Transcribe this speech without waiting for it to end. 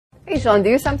Hey Sean, do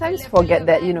you sometimes forget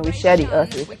that, we share the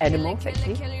earth with animals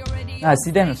actually? No, I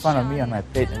see them in front of me on my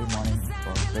plate every morning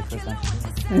for breakfast,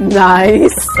 lunch.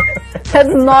 Nice!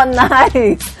 That's not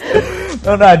nice!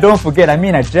 No, I don't forget. I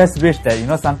mean, I just wish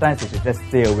that, sometimes you should just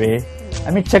stay away.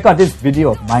 I mean, check out this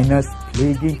video of mynahs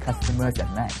plaguing customers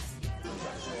at Mac.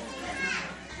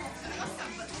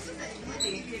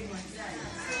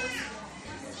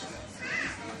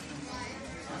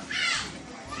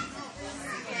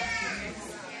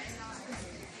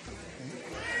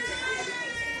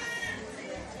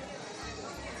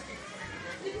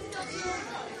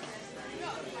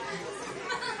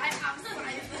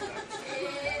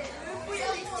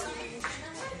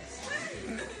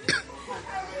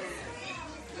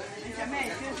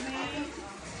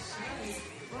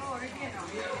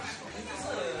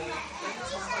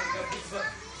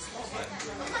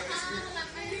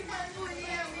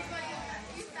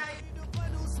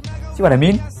 See what I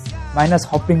mean? Mynahs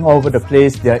hopping all over the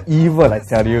place. They're evil, I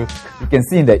tell you. You can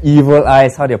see in their evil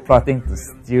eyes how they're plotting to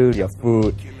steal your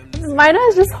food. Mynah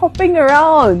is just hopping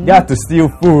around. Yeah, to steal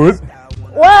food.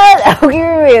 What?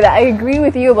 Okay, wait. I agree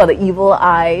with you about the evil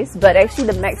eyes, but actually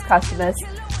the Mac's customers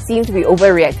seem to be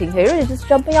overreacting here. They're just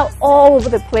jumping out all over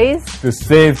the place. To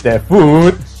save their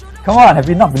food. Come on, have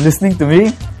you not been listening to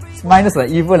me? Mynahs are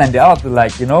evil and they're out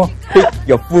to pick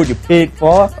your food you paid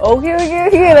for.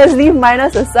 Okay, let's leave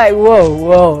mynahs aside.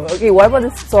 Whoa. Okay, what about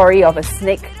the story of a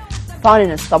snake found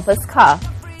in a stomper's car?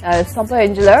 A stomper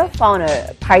handler found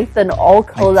a python all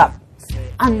curled up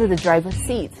under the driver's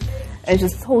seat. And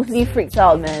just totally freaked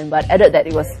out, man, but added that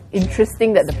it was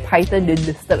interesting that the python didn't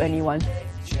disturb anyone.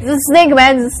 It's a snake,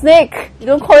 man, it's a snake! You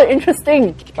don't call it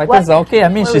interesting! Pythons are okay, I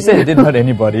mean, she said it didn't hurt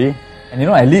anybody. And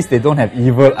at least they don't have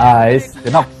evil eyes.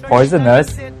 They're not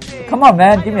poisonous. Come on,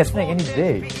 man, give me a snake any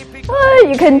day.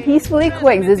 You can peacefully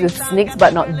coexist with snakes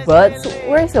but not birds.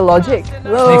 Where's your logic?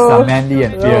 Hello? Snakes are manly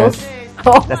and fierce.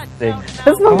 Oh, that's the thing.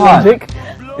 That's not logic.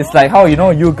 It's like how,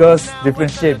 you girls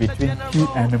differentiate between cute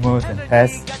animals and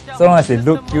pests. So long as they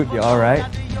look cute, you're alright.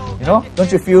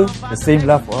 Don't you feel the same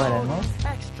love for all animals?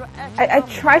 I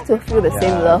try to feel the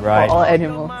same love for all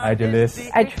animals. Idealist.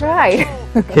 I try.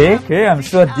 Okay, I'm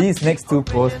sure these next two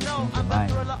posts will change your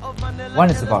mind. One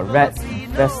is about rats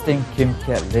infesting Kim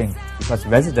Kiat Ling because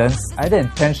residents, either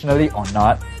intentionally or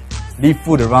not, leave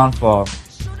food around for,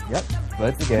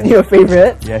 birds again. Your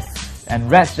favourite? Yes,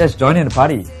 and rats just join in the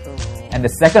party. And the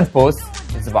second post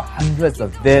is about hundreds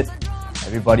of dead,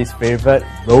 everybody's favourite,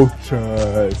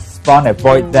 roaches spawned at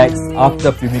void decks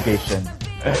after fumigation.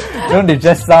 Don't they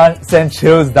just send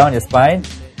chills down your spine?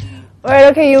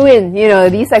 Alright, okay, you win.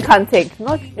 These I can't take.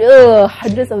 Not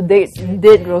hundreds of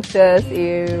dead roaches.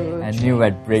 Ew. I knew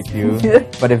I'd break you.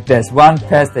 But if there's one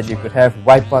pest that you could have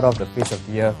wiped out of the face of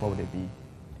the earth, what would it be?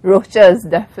 Roaches,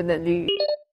 definitely.